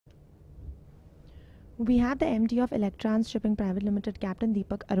We have the MD of Elektrans Shipping Private Limited, Captain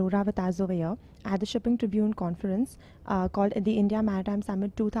Deepak Arora, with us over here at the Shipping Tribune conference called the India Maritime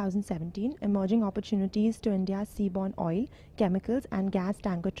Summit 2017, Emerging Opportunities to India's Seaborne Oil, Chemicals and Gas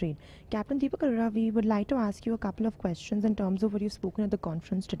Tanker Trade. Captain Deepak Arora, we would like to ask you a couple of questions in terms of what you've spoken at the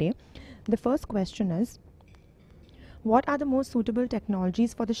conference today. The first question is, what are the most suitable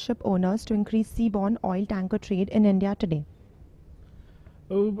technologies for the ship owners to increase seaborne oil tanker trade in India today?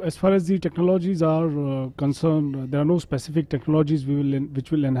 As far as the technologies are concerned, there are no specific technologies which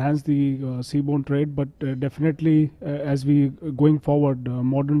will enhance the seaborne trade, but definitely as we going forward,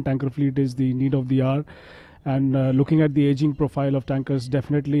 modern tanker fleet is the need of the hour. And looking at the aging profile of tankers,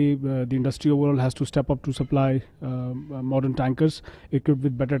 definitely the industry overall has to step up to supply modern tankers equipped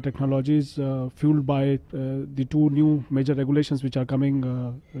with better technologies, fueled by the two new major regulations which are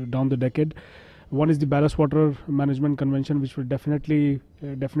coming down the decade. One is the Ballast Water Management Convention, which will definitely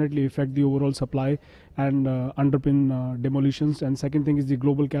affect the overall supply and underpin demolitions. And second thing is the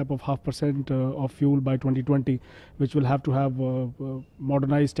global cap of 0.5% of fuel by 2020, which will have to have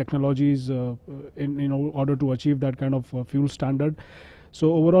modernized technologies in order to achieve that kind of fuel standard.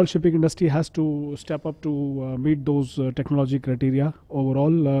 So overall, shipping industry has to step up to meet those technology criteria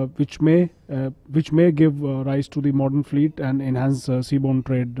overall, which may give rise to the modern fleet and enhance seaborne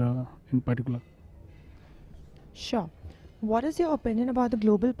trade in particular. Sure. What is your opinion about the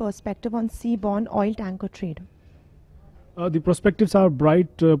global perspective on seaborne oil tanker trade? The perspectives are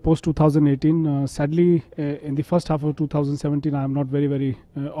bright post 2018. Sadly, in the first half of 2017, I am not very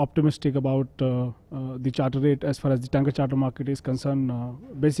optimistic about the charter rate as far as the tanker charter market is concerned.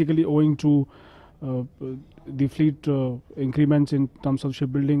 Basically, owing to the fleet increments in terms of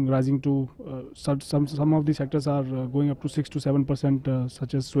shipbuilding rising to some of the sectors are going up to 6 to 7%,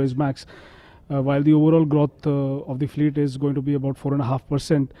 such as Suezmax. While the overall growth of the fleet is going to be about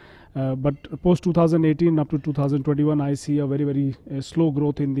 4.5%. But post 2018 up to 2021, I see a very slow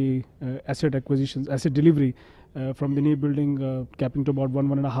growth in the asset delivery from the new building capping to about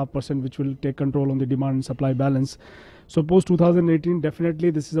 1.5%, which will take control on the demand and supply balance. So post 2018, definitely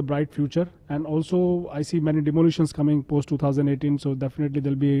this is a bright future. And also I see many demolitions coming post 2018. So definitely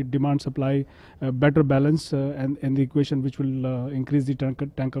there'll be demand supply, better balance and the equation which will increase the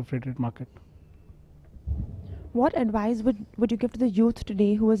tanker freight rate market. What advice would you give to the youth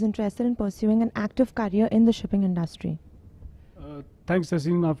today who is interested in pursuing an active career in the shipping industry? Thanks,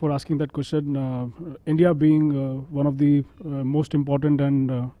 Tasina, for asking that question. India being one of the most important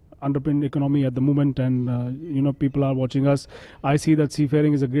and underpinned economy at the moment, and people are watching us. I see that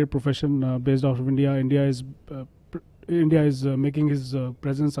seafaring is a great profession based out of India. India is making his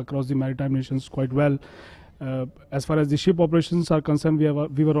presence across the maritime nations quite well. As far as the ship operations are concerned,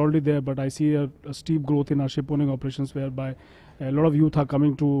 we were already there, but I see a steep growth in our ship owning operations, whereby a lot of youth are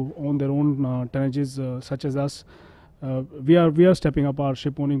coming to own their own tonnages, such as us. We are stepping up our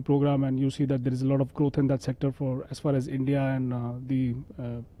ship owning program, and you see that there is a lot of growth in that sector for as far as India and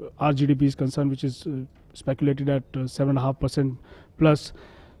our GDP is concerned, which is speculated at 7.5% plus.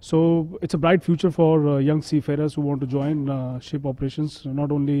 So it's a bright future for young seafarers who want to join ship operations,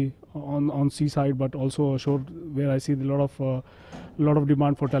 not only on seaside but also ashore, where I see a lot of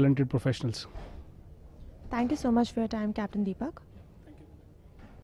demand for talented professionals. Thank you so much for your time, Captain Deepak.